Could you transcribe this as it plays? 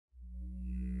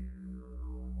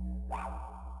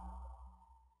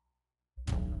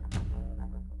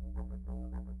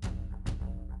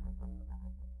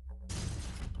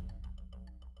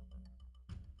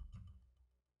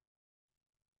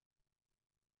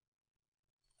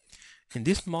In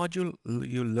this module,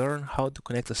 you'll learn how to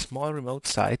connect a small remote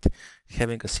site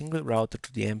having a single router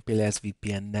to the MPLS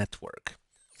VPN network.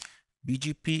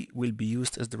 BGP will be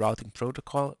used as the routing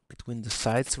protocol between the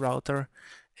site's router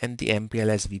and the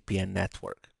MPLS VPN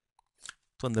network.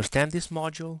 To understand this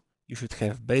module, you should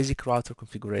have basic router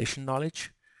configuration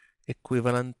knowledge,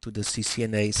 equivalent to the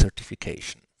CCNA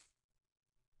certification.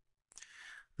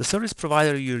 The service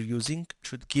provider you're using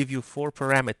should give you 4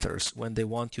 parameters when they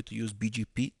want you to use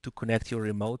BGP to connect your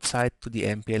remote site to the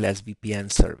MPLS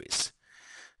VPN service.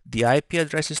 The IP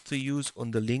addresses to use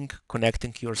on the link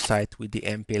connecting your site with the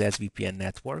MPLS VPN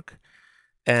network,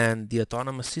 and the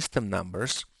autonomous system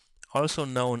numbers, also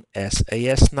known as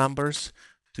AS numbers,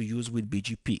 to use with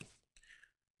BGP.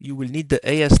 You will need the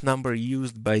AS number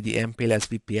used by the MPLS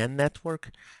VPN network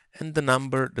and the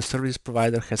number the service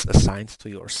provider has assigned to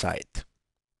your site.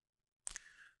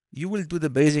 You will do the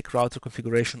basic router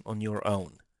configuration on your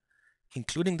own,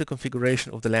 including the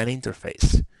configuration of the LAN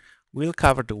interface. We'll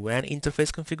cover the WAN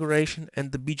interface configuration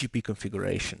and the BGP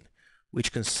configuration,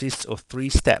 which consists of 3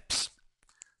 steps: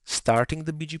 starting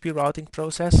the BGP routing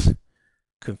process,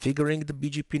 configuring the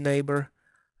BGP neighbor,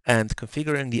 and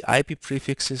configuring the IP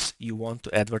prefixes you want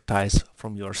to advertise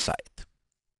from your site.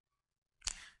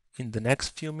 In the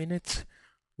next few minutes,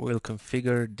 we'll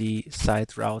configure the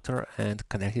site router and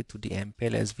connect it to the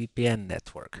MPLS VPN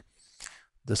network.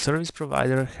 The service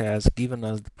provider has given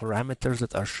us the parameters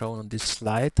that are shown on this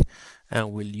slide,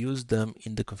 and we'll use them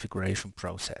in the configuration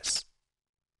process.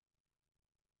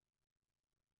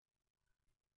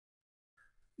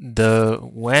 The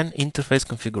WAN interface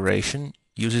configuration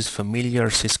uses familiar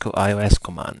Cisco iOS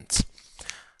commands.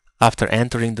 After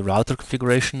entering the router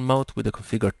configuration mode with the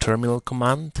configure terminal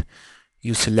command,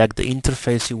 you select the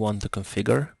interface you want to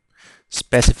configure,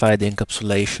 specify the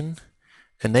encapsulation,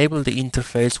 enable the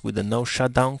interface with the no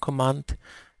shutdown command,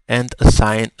 and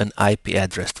assign an IP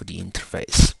address to the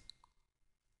interface.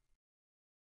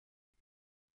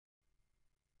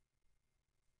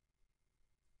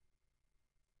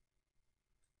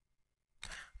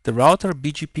 The router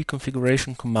BGP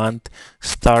configuration command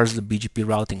starts the BGP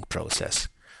routing process.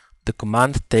 The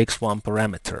command takes one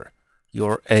parameter,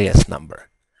 your AS number.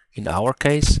 In our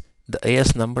case, the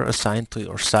AS number assigned to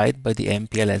your site by the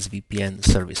MPLS VPN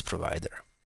service provider.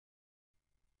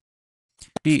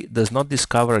 BGP does not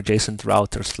discover adjacent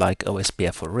routers like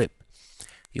OSPF or RIP.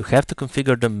 You have to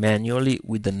configure them manually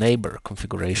with the neighbor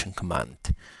configuration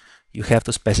command. You have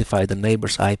to specify the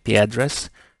neighbor's IP address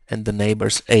and the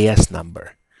neighbor's AS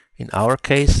number. In our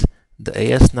case, the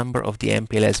AS number of the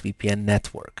MPLS VPN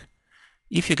network.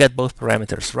 If you get both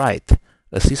parameters right,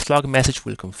 a syslog message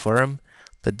will confirm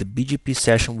that the BGP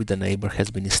session with the neighbor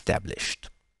has been established.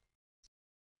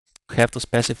 You have to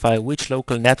specify which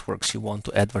local networks you want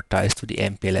to advertise to the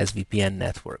MPLS VPN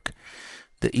network.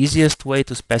 The easiest way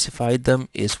to specify them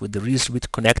is with the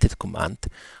read connected command,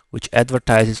 which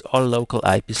advertises all local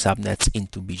IP subnets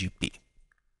into BGP.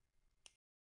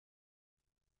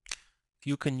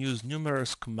 You can use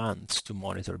numerous commands to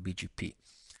monitor BGP,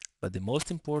 but the most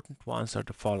important ones are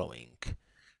the following.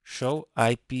 Show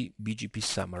IP BGP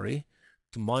summary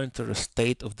to monitor the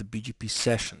state of the BGP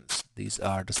sessions. These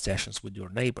are the sessions with your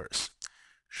neighbors.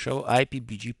 Show IP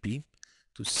BGP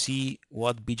to see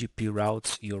what BGP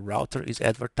routes your router is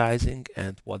advertising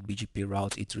and what BGP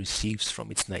routes it receives from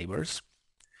its neighbors.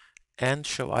 And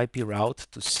show IP route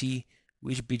to see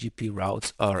which BGP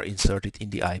routes are inserted in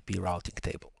the IP routing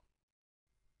table.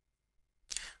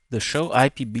 The show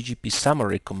IP BGP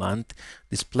summary command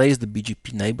displays the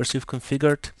BGP neighbors you've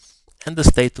configured and the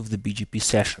state of the BGP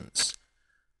sessions.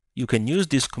 You can use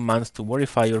this command to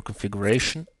verify your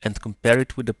configuration and compare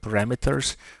it with the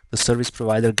parameters the service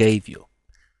provider gave you.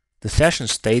 The session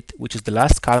state, which is the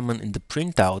last column in the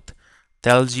printout,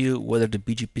 tells you whether the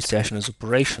BGP session is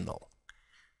operational.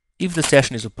 If the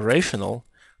session is operational,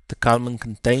 the column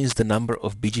contains the number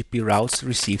of BGP routes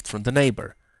received from the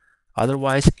neighbor.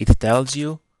 Otherwise, it tells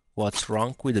you what's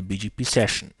wrong with the BGP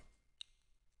session.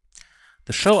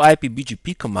 The show IP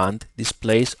BGP command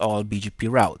displays all BGP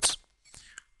routes.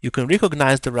 You can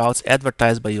recognize the routes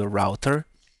advertised by your router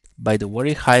by the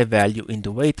very high value in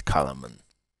the weight column.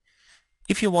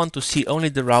 If you want to see only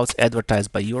the routes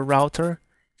advertised by your router,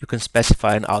 you can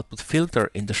specify an output filter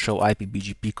in the show IP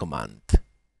BGP command.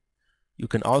 You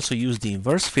can also use the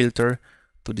inverse filter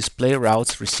to display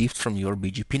routes received from your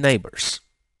BGP neighbors.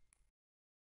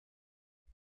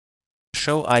 The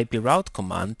show IP route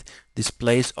command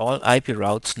displays all IP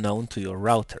routes known to your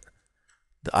router.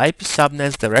 The IP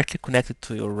subnets directly connected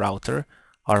to your router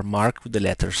are marked with the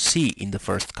letter C in the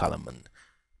first column,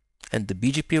 and the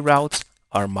BGP routes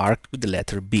are marked with the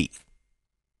letter B.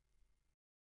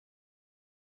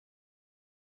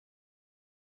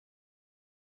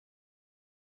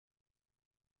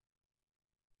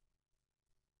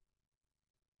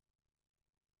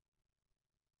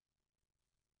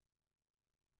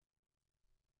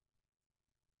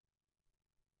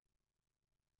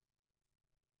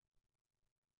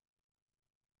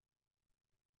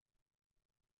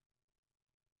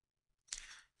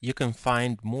 You can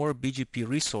find more BGP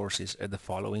resources at the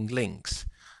following links.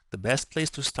 The best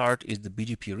place to start is the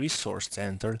BGP Resource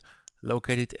Center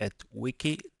located at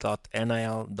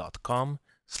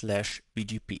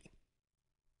wiki.nil.com/BGP.